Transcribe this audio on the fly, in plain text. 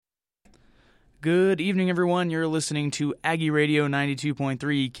Good evening, everyone. You're listening to Aggie Radio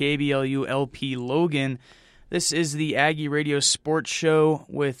 92.3 KBLU LP Logan. This is the Aggie Radio Sports Show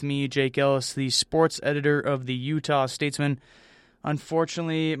with me, Jake Ellis, the sports editor of the Utah Statesman.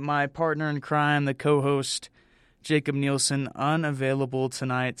 Unfortunately, my partner in crime, the co-host, Jacob Nielsen, unavailable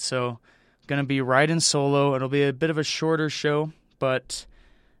tonight, so going to be riding solo. It'll be a bit of a shorter show, but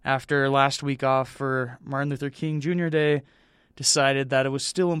after last week off for Martin Luther King Jr. Day, decided that it was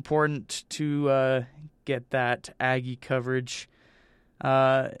still important to get that Aggie coverage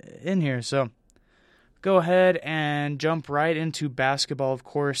in here. So go ahead and jump right into basketball, of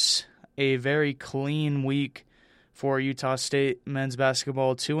course. A very clean week for Utah State men's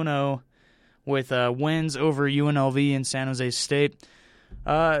basketball, 2-0, with wins over UNLV and San Jose State.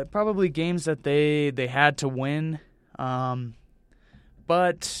 Probably games that they had to win,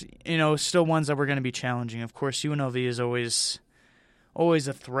 but still ones that were going to be challenging. Of course, UNLV is always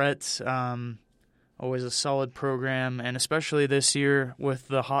a threat, always a solid program, and especially this year with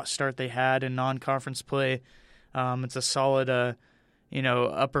the hot start they had in non-conference play, it's a solid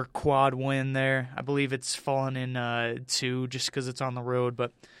upper quad win there. I believe it's fallen in 2 just because it's on the road,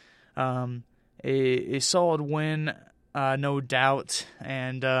 but a solid win, no doubt,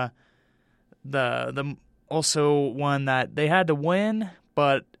 and the also one that they had to win,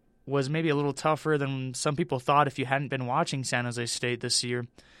 but was maybe a little tougher than some people thought if you hadn't been watching San Jose State this year.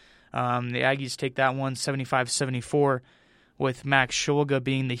 The Aggies take that one 75-74, with Max Shulga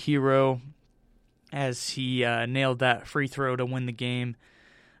being the hero as he nailed that free throw to win the game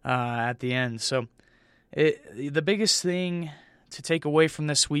at the end. So the biggest thing to take away from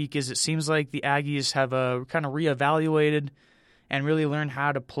this week is it seems like the Aggies have kind of reevaluated and really learned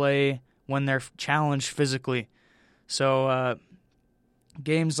how to play when they're challenged physically. So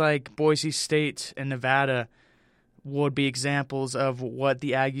games like Boise State and Nevada would be examples of what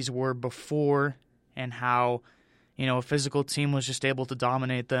the Aggies were before and how a physical team was just able to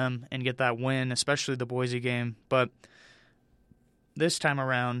dominate them and get that win, especially the Boise game. But this time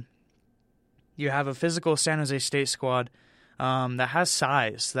around, you have a physical San Jose State squad that has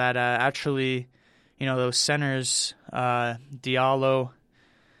size, that actually, those centers, Diallo,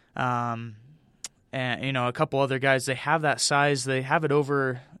 and a couple other guys, they have that size. They have it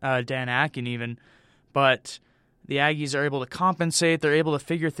over Dan Akin even, but the Aggies are able to compensate. They're able to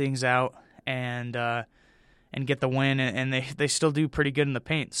figure things out and get the win, and they still do pretty good in the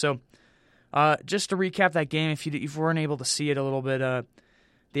paint. So just to recap that game, if you weren't able to see it a little bit,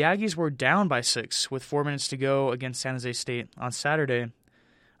 the Aggies were down by 6 with 4 minutes to go against San Jose State on Saturday,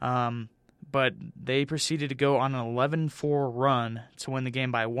 but they proceeded to go on an 11-4 run to win the game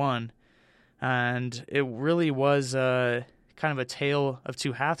by 1. And it really was kind of a tale of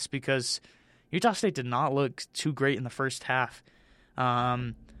two halves because Utah State did not look too great in the first half.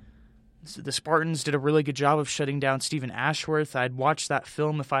 The Spartans did a really good job of shutting down Stephen Ashworth. I'd watch that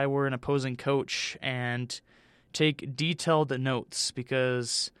film if I were an opposing coach and take detailed notes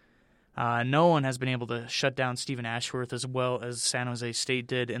because no one has been able to shut down Stephen Ashworth as well as San Jose State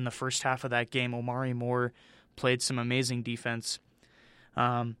did in the first half of that game. Omari Moore played some amazing defense.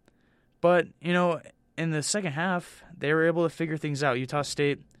 But, in the second half, they were able to figure things out. Utah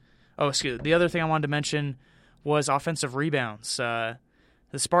State, the other thing I wanted to mention was offensive rebounds. The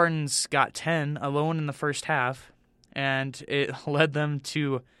Spartans got 10 alone in the first half, and it led them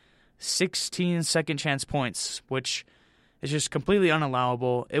to 16 second-chance points, which is just completely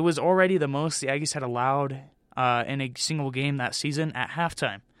unallowable. It was already the most the Aggies had allowed in a single game that season at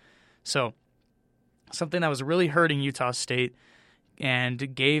halftime. So, something that was really hurting Utah State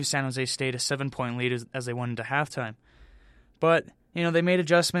and gave San Jose State a 7-point lead as they went into halftime. But, they made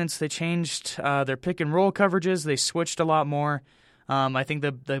adjustments. They changed their pick-and-roll coverages. They switched a lot more. I think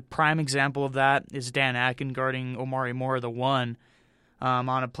the prime example of that is Dan Akin guarding Omari Moore, the 1,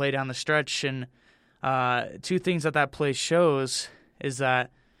 on a play down the stretch. And 2 things that play shows is that,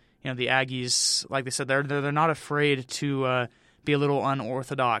 the Aggies, like they said, they're not afraid to be a little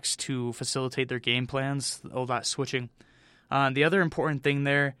unorthodox to facilitate their game plans, all that switching. The other important thing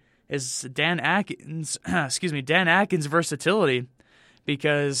there is Dan Akin's versatility,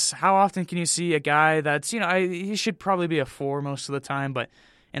 because how often can you see a guy that's, he should probably be a 4 most of the time, but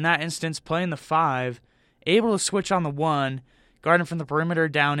in that instance, playing the 5, able to switch on the 1, guarding from the perimeter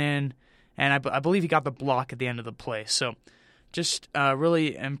down in, and I believe he got the block at the end of the play. So just a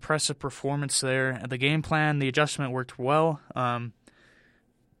really impressive performance there. The game plan, the adjustment worked well.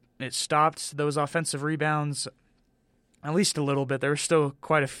 It stopped those offensive rebounds at least a little bit. There were still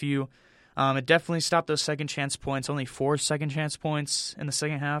quite a few. It definitely stopped those second chance points. Only 4 second chance points in the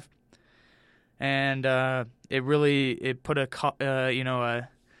second half, and it put a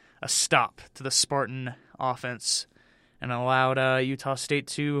stop to the Spartan offense and allowed Utah State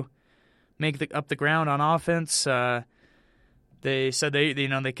to make up the ground on offense. They said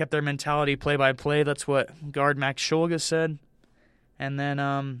they kept their mentality play by play. That's what guard Max Shulga said. And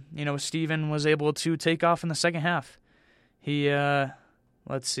then Steven was able to take off in the second half. He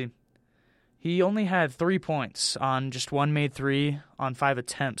He only had 3 points on just one made three on 5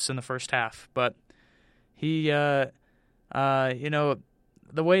 attempts in the first half. But he, the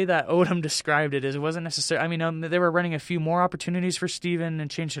way that Odom described it is it wasn't necessarily. They were running a few more opportunities for Steven and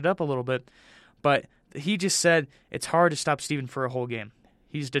changed it up a little bit. But he just said it's hard to stop Steven for a whole game.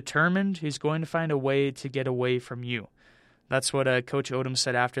 He's determined. He's going to find a way to get away from you. That's what Coach Odom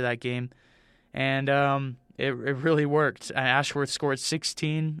said after that game. And it really worked. Ashworth scored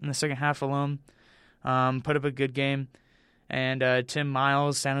 16 in the second half alone, put up a good game. And Tim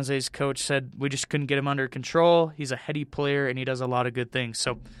Miles, San Jose's coach, said we just couldn't get him under control. He's a heady player, and he does a lot of good things.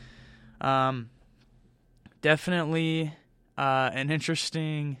 So definitely an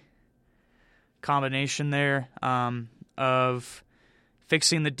interesting combination there of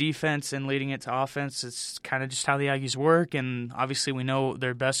fixing the defense and leading it to offense. It's kind of just how the Aggies work, and obviously we know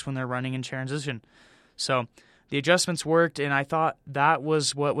they're best when they're running in transition. So the adjustments worked, and I thought that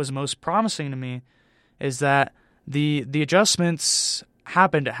was what was most promising to me, is that the adjustments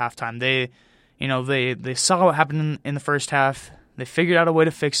happened at halftime. They saw what happened in the first half. They figured out a way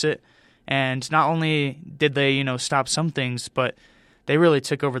to fix it, and not only did they stop some things, but they really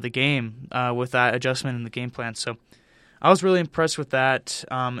took over the game with that adjustment in the game plan. So I was really impressed with that.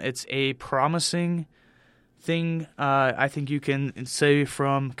 It's a promising thing, I think you can say,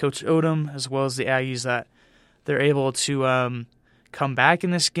 from Coach Odom as well as the Aggies, that they're able to come back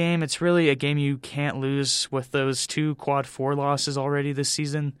in this game. It's really a game you can't lose with those 2 quad 4 losses already this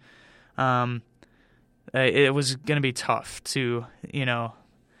season. It was going to be tough to,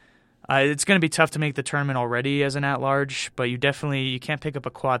 it's going to be tough to make the tournament already as an at-large, but you can't pick up a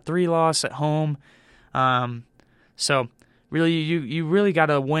quad 3 loss at home. So really, you really got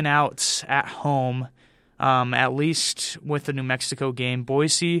to win out at home, at least with the New Mexico game.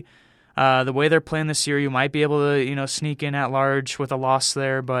 Boise, the way they're playing this year, you might be able to sneak in at large with a loss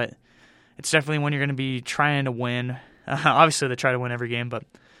there, but it's definitely one you're going to be trying to win. Obviously, they try to win every game, but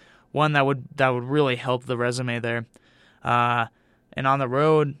one that would really help the resume there. And on the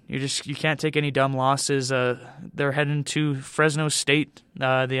road, you can't take any dumb losses. They're heading to Fresno State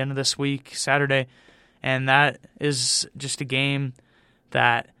the end of this week, Saturday, and that is just a game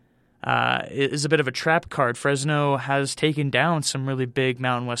that is a bit of a trap card. Fresno has taken down some really big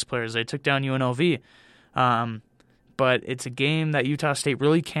Mountain West players. They took down UNLV, but it's a game that Utah State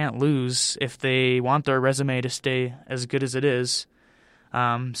really can't lose if they want their resume to stay as good as it is.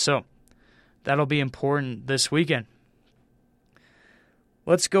 So that'll be important this weekend.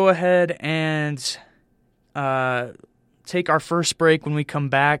 Let's go ahead and take our first break. When we come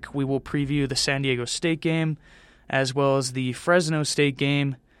back, we will preview the San Diego State game as well as the Fresno State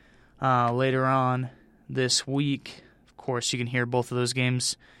game later on this week. Of course, you can hear both of those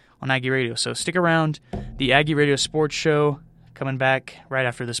games on Aggie Radio. So stick around. The Aggie Radio Sports Show coming back right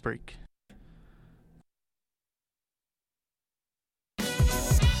after this break.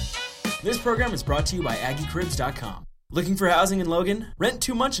 This program is brought to you by AggieCribs.com. Looking for housing in Logan? Rent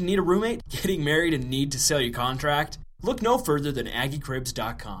too much and need a roommate? Getting married and need to sell your contract? Look no further than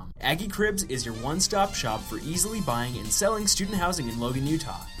AggieCribs.com. Aggie Cribs is your one-stop shop for easily buying and selling student housing in Logan,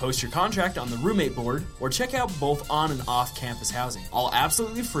 Utah. Post your contract on the roommate board or check out both on and off-campus housing. All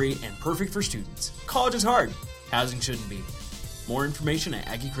absolutely free and perfect for students. College is hard. Housing shouldn't be. More information at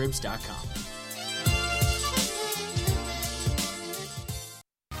AggieCribs.com.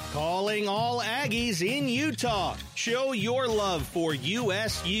 Calling all Aggies in Utah. Show your love for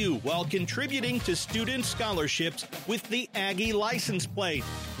USU while contributing to student scholarships with the Aggie license plate.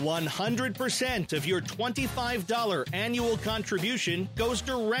 100% of your $25 annual contribution goes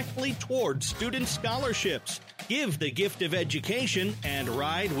directly toward student scholarships. Give the gift of education and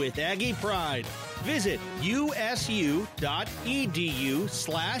ride with Aggie Pride. Visit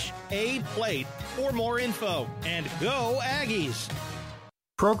usu.edu/aplate for more info. And go Aggies!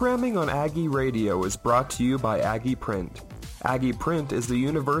 Programming on Aggie Radio is brought to you by Aggie Print. Aggie Print is the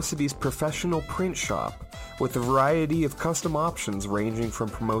university's professional print shop with a variety of custom options ranging from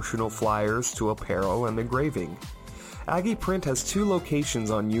promotional flyers to apparel and engraving. Aggie Print has 2 locations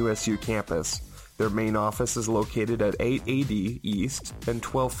on USU campus. Their main office is located at 880 East and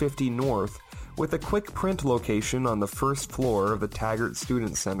 1250 North, with a quick print location on the first floor of the Taggart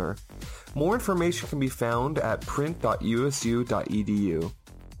Student Center. More information can be found at print.usu.edu.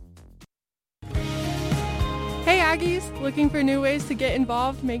 Hey Aggies! Looking for new ways to get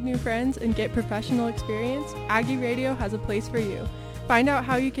involved, make new friends, and get professional experience? Aggie Radio has a place for you. Find out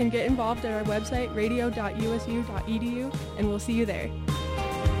how you can get involved at our website, radio.usu.edu, and we'll see you there.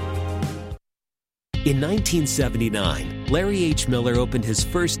 In 1979, Larry H. Miller opened his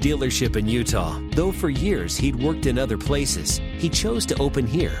first dealership in Utah. Though for years he'd worked in other places, he chose to open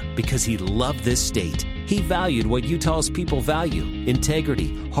here because he loved this state. He valued what Utah's people value: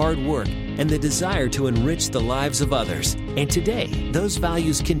 integrity, hard work, and the desire to enrich the lives of others. And today, those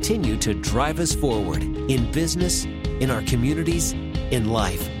values continue to drive us forward in business, in our communities, in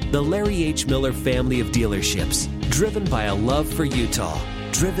life. The Larry H. Miller family of dealerships, driven by a love for Utah,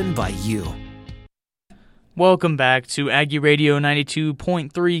 driven by you. Welcome back to Aggie Radio 92.3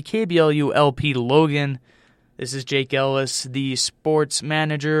 KBLU LP Logan. This is Jake Ellis, the sports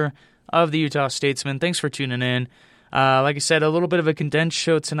manager of the Utah Statesman. Thanks for tuning in. Like I said, a little bit of a condensed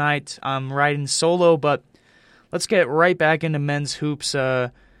show tonight. I'm riding solo, but let's get right back into men's hoops.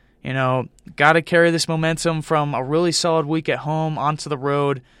 Got to carry this momentum from a really solid week at home onto the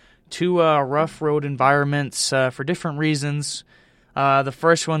road to rough road environments for different reasons. The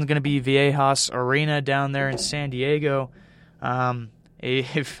first one's going to be Viejas Arena down there in San Diego. A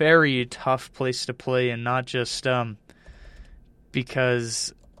very tough place to play, and not just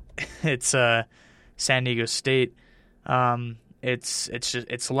because it's San Diego State. It's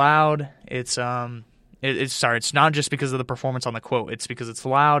loud. It's not just because of the performance on the quote. It's because it's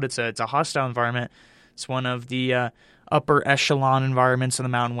loud. It's a hostile environment. It's one of the upper echelon environments in the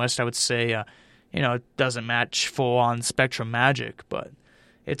Mountain West, I would say. It doesn't match full-on Spectrum Magic, but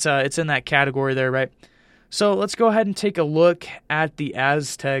it's in that category there, right? So let's go ahead and take a look at the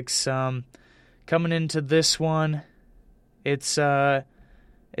Aztecs. Coming into this one, it's a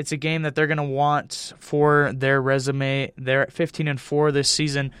game that they're going to want for their resume. They're at 15-4 this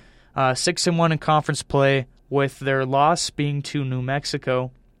season, 6-1 in conference play, with their loss being to New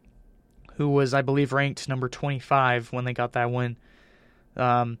Mexico, who was, I believe, ranked number 25 when they got that win.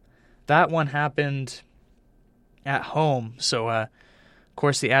 That one happened at home, so of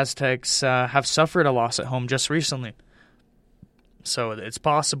course the Aztecs have suffered a loss at home just recently. So it's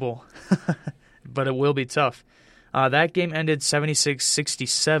possible, but it will be tough. That game ended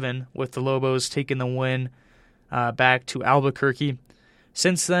 76-67 with the Lobos taking the win back to Albuquerque.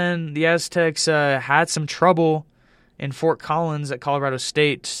 Since then, the Aztecs had some trouble in Fort Collins at Colorado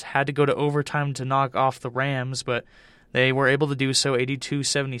State, had to go to overtime to knock off the Rams, but they were able to do so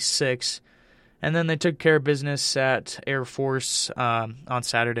 82-76, and then they took care of business at Air Force on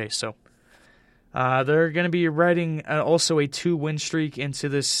Saturday. So they're going to be riding also a 2-win streak into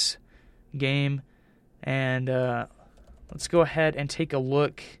this game, and let's go ahead and take a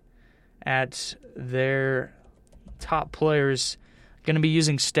look at their top players. Going to be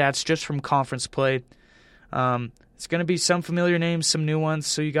using stats just from conference play. It's going to be some familiar names, some new ones.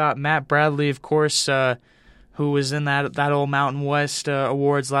 So you got Matt Bradley, of course, who was in that old Mountain West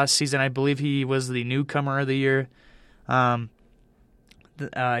awards last season. I believe he was the newcomer of the year.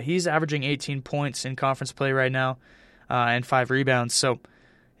 He's averaging 18 points in conference play right now and 5 rebounds. So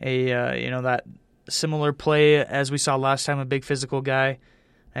that similar play as we saw last time, a big physical guy.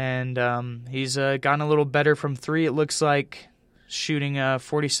 And he's gotten a little better from 3, it looks like, shooting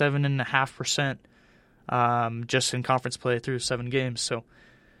 47.5% just in conference play through 7 games. So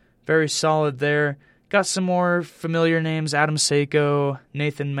very solid there. Got some more familiar names, Adam Seiko,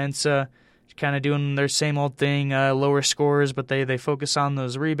 Nathan Mensah, kind of doing their same old thing, lower scores, but they focus on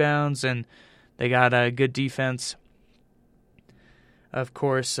those rebounds, and they got a good defense, of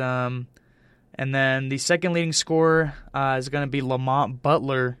course. And then the second leading scorer is going to be Lamont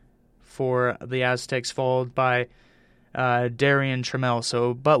Butler for the Aztecs, followed by Darian Trammell.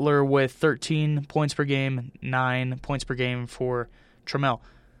 So Butler with 13 points per game, 9 points per game for Trammell.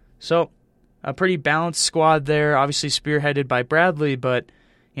 So a pretty balanced squad there, obviously spearheaded by Bradley, but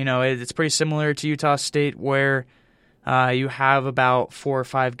it's pretty similar to Utah State, where you have about 4 or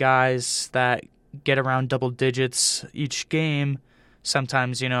 5 guys that get around double digits each game.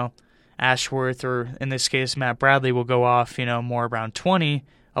 Sometimes, Ashworth, or in this case Matt Bradley, will go off, more around 20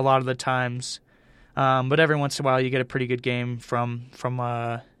 a lot of the times. But every once in a while you get a pretty good game from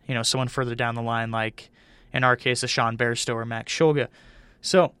someone further down the line, like in our case a Sean Bairstow or Max Shulga.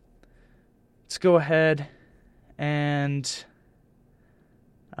 So let's go ahead and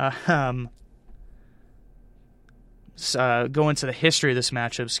go into the history of this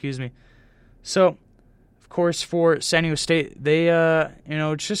matchup. So, of course, for San Diego State, they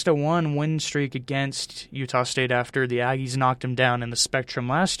it's just a 1-win streak against Utah State after the Aggies knocked them down in the Spectrum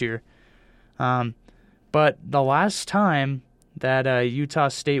last year. But the last time that Utah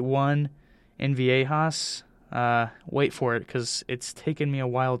State won in Viejas, wait for it because it's taken me a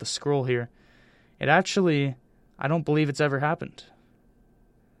while to scroll here. It actually, I don't believe it's ever happened.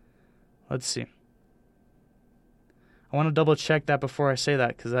 Let's see. I want to double check that before I say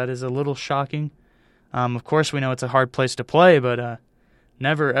that because that is a little shocking. Of course, we know it's a hard place to play, but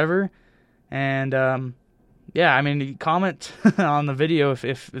never ever. And yeah, I mean, comment on the video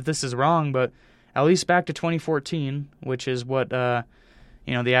if this is wrong, but at least back to 2014, which is what the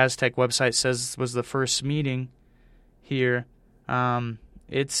Aztec website says was the first meeting here.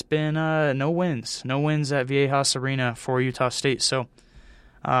 It's been no wins at Viejas Arena for Utah State. So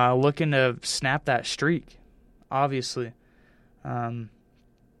looking to snap that streak, obviously.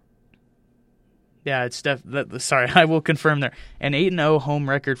 Yeah, it's sorry, I will confirm there. An 8-0 home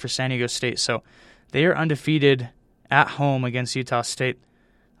record for San Diego State. So they are undefeated at home against Utah State.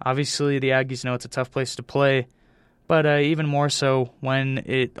 Obviously, the Aggies know it's a tough place to play, but even more so when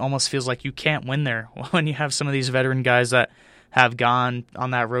it almost feels like you can't win there, when you have some of these veteran guys that have gone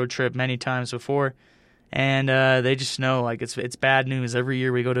on that road trip many times before, and they just know like it's bad news every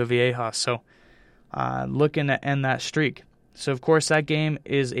year we go to Viejas. So looking to end that streak. So, of course, that game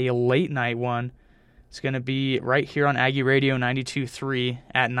is a late-night one. It's going to be right here on Aggie Radio 92.3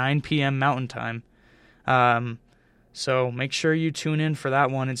 at 9 p.m. Mountain Time. So make sure you tune in for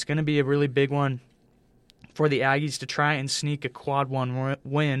that one. It's going to be a really big one for the Aggies to try and sneak a quad one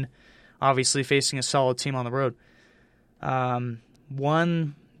win, obviously facing a solid team on the road.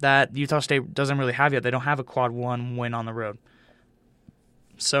 One that Utah State doesn't really have yet. They don't have a quad one win on the road.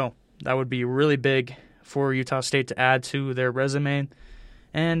 So that would be really big for Utah State to add to their resume.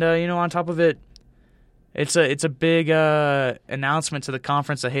 And, on top of it, it's a big announcement to the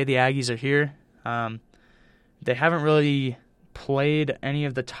conference that, hey, the Aggies are here. They haven't really played any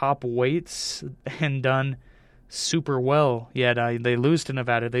of the top weights and done super well yet. They lose to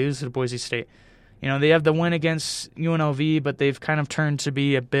Nevada. They lose to Boise State. They have the win against UNLV, but they've kind of turned to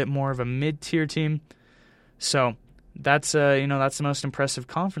be a bit more of a mid-tier team. So that's that's the most impressive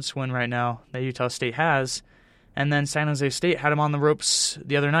conference win right now that Utah State has. And then San Jose State had them on the ropes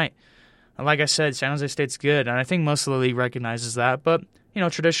the other night. Like I said, San Jose State's good, and I think most of the league recognizes that. But,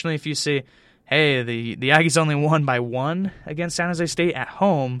 traditionally if you say, hey, the Aggies only won by 1 against San Jose State at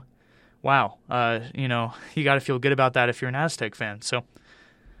home, wow, you got to feel good about that if you're an Aztec fan. So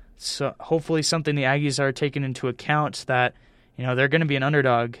hopefully something the Aggies are taking into account that, they're going to be an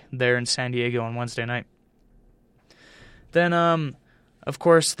underdog there in San Diego on Wednesday night. Then, of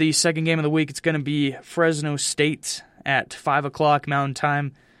course, the second game of the week, it's going to be Fresno State at 5 o'clock Mountain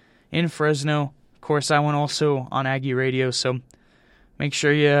Time in Fresno. Of course, that one also on Aggie Radio, so make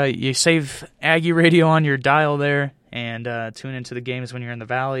sure you save Aggie Radio on your dial there and tune into the games when you're in the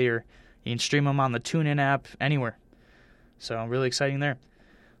Valley, or you can stream them on the TuneIn app, anywhere. So really exciting there.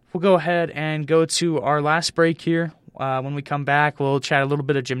 We'll go ahead and go to our last break here. When we come back, we'll chat a little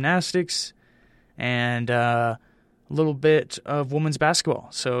bit of gymnastics and a little bit of women's basketball.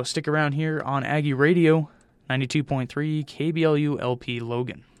 So stick around here on Aggie Radio 92.3 KBLU LP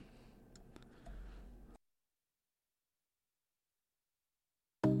Logan.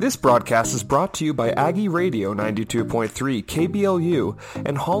 This broadcast is brought to you by Aggie Radio 92.3 KBLU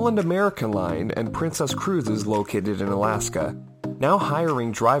and Holland American Line and Princess Cruises located in Alaska. Now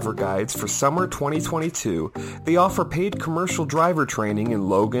hiring driver guides for summer 2022, they offer paid commercial driver training in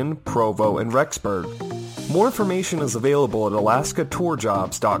Logan, Provo, and Rexburg. More information is available at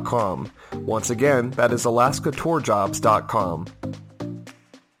alaskatourjobs.com. Once again, that is alaskatourjobs.com.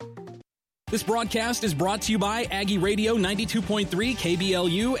 This broadcast is brought to you by Aggie Radio 92.3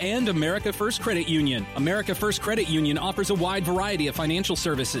 KBLU and America First Credit Union. America First Credit Union offers a wide variety of financial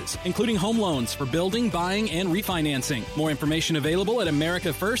services, including home loans for building, buying, and refinancing. More information available at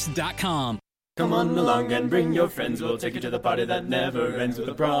americafirst.com. Come on along and bring your friends. We'll take you to the party that never ends with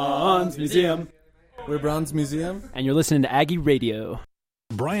the Bronze Museum. We're Bronze Museum. And you're listening to Aggie Radio.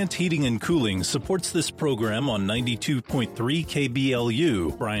 Bryant Heating and Cooling supports this program on 92.3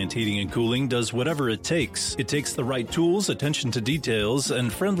 KBLU. Bryant Heating and Cooling does whatever it takes. It takes the right tools, attention to details,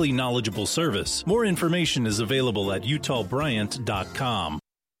 and friendly, knowledgeable service. More information is available at utahbryant.com.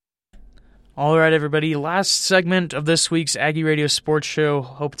 All right, everybody. Last segment of this week's Aggie Radio Sports Show.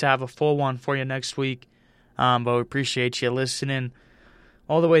 Hope to have a full one for you next week. But we appreciate you listening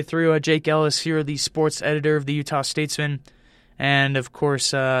all the way through. Jake Ellis here, the sports editor of the Utah Statesman. And, of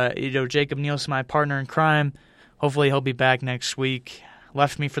course, Jacob Nielsen, my partner in crime. Hopefully he'll be back next week.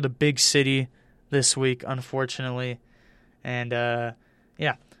 Left me for the big city this week, unfortunately. And,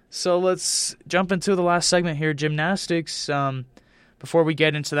 so let's jump into the last segment here, gymnastics. Before we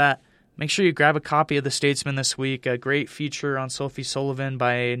get into that, make sure you grab a copy of The Statesman this week. A great feature on Sophie Sullivan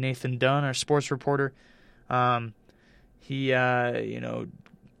by Nathan Dunn, our sports reporter. He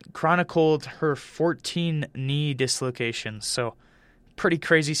chronicled her 14 knee dislocations. So pretty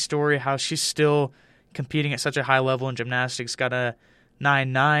crazy story how she's still competing at such a high level in gymnastics. Got a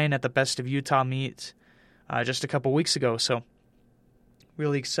 9.9 at the Best of Utah meet just a couple weeks ago. So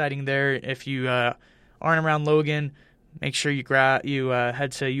really exciting there. If you aren't around Logan, make sure you head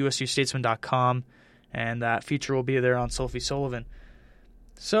to usustatesman.com, and that feature will be there on Sophie Sullivan.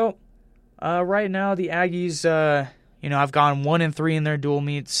 So right now the Aggies, I've gone 1-3 in their dual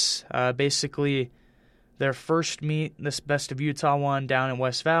meets. Basically, their first meet, this Best of Utah one down in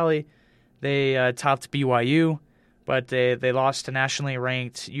West Valley, they topped BYU, but they lost to nationally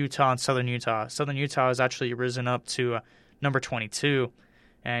ranked Utah and Southern Utah. Southern Utah has actually risen up to number 22,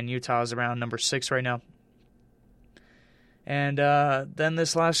 and Utah is around number 6 right now. And then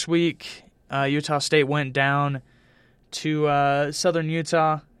this last week, Utah State went down to Southern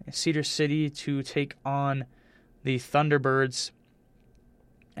Utah, Cedar City, to take on the Thunderbirds.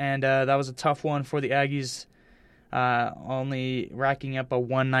 And that was a tough one for the Aggies, only racking up a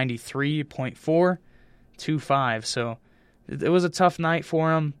 193.425. So it was a tough night for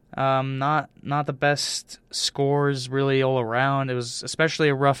them. Not the best scores really all around. It was especially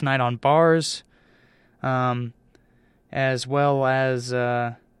a rough night on bars, as well as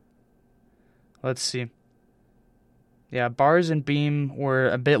let's see. Yeah, bars and beam were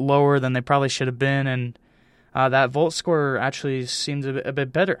a bit lower than they probably should have been, and that vault score actually seemed a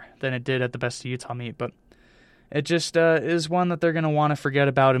bit better than it did at the Best of Utah meet, but it just is one that they're going to want to forget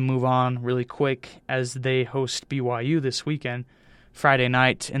about and move on really quick as they host BYU this weekend, Friday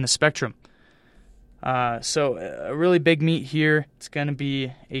night in the Spectrum. So a really big meet here. It's going to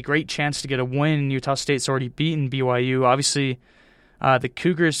be a great chance to get a win. Utah State's already beaten BYU. Obviously, the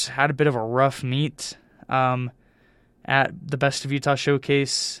Cougars had a bit of a rough meet at the Best of Utah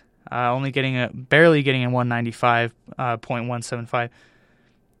showcase, only barely getting a 195.175.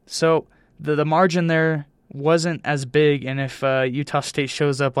 So the margin there wasn't as big, and if Utah State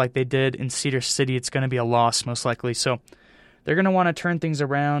shows up like they did in Cedar City, it's going to be a loss most likely. So they're going to want to turn things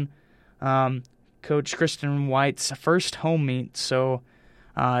around. Coach Kristen White's first home meet, so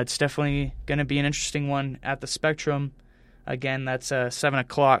it's definitely going to be an interesting one at the Spectrum. Again, that's 7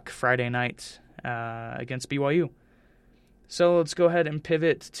 o'clock Friday night against BYU. So let's go ahead and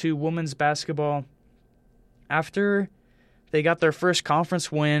pivot to women's basketball. After they got their first conference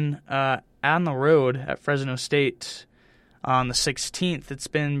win on the road at Fresno State on the 16th, it's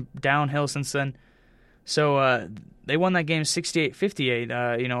been downhill since then. So they won that game 68-58,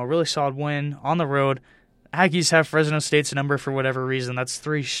 a really solid win on the road. Aggies have Fresno State's number for whatever reason. That's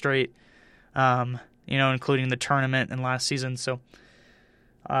 3 straight, including the tournament and last season. So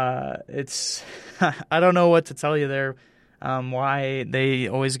it's I don't know what to tell you there. Why they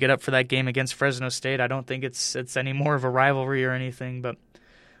always get up for that game against Fresno State. I don't think it's any more of a rivalry or anything, but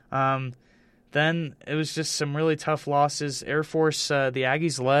then it was just some really tough losses. Air Force, the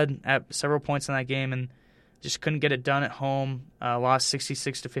Aggies led at several points in that game and just couldn't get it done at home. Lost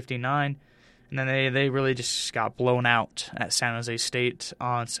 66-59, and then they really just got blown out at San Jose State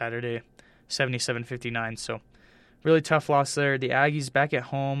on Saturday, 77-59. So really tough loss there. The Aggies back at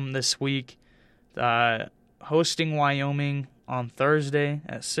home this week. Hosting Wyoming on Thursday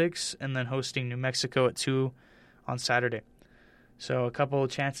at 6, and then hosting New Mexico at 2 on Saturday. So a couple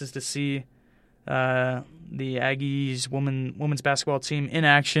of chances to see the Aggies women's basketball team in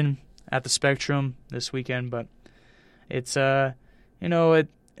action at the Spectrum this weekend. But it's tough.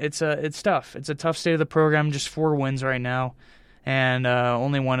 It's a tough state of the program. Just 4 wins right now, and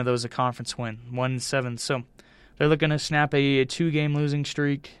only one of those a conference win, 1-7. So they're looking to snap a 2-game losing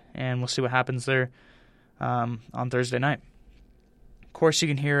streak, and we'll see what happens there on Thursday night. Of course, you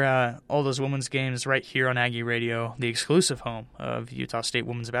can hear all those women's games right here on Aggie Radio, the exclusive home of Utah State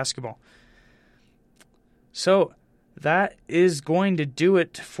women's basketball. So that is going to do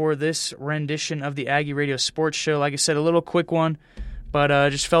it for this rendition of the Aggie Radio Sports Show. Like I said, a little quick one, but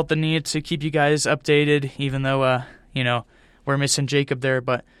just felt the need to keep you guys updated, even though, we're missing Jacob there.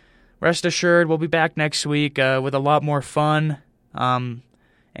 But rest assured, we'll be back next week with a lot more fun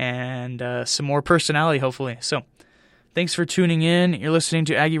and some more personality, hopefully. So thanks for tuning in. You're listening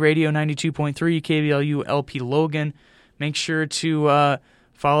to Aggie Radio 92.3 KBLU LP Logan. Make sure to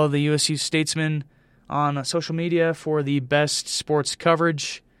follow the USU Statesman on social media for the best sports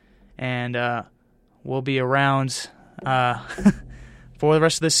coverage, and we'll be around for the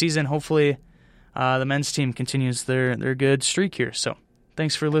rest of this season. Hopefully the men's team continues their good streak here. So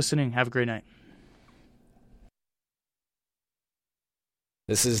thanks for listening. Have a great night.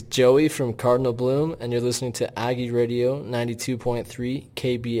 This is Joey from Cardinal Bloom, and you're listening to Aggie Radio 92.3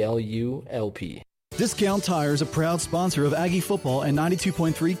 KBLU LP. Discount Tire is a proud sponsor of Aggie football and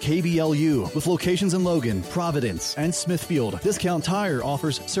 92.3 KBLU with locations in Logan, Providence, and Smithfield. Discount Tire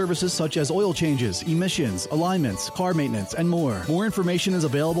offers services such as oil changes, emissions, alignments, car maintenance, and more. More information is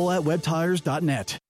available at webtires.net.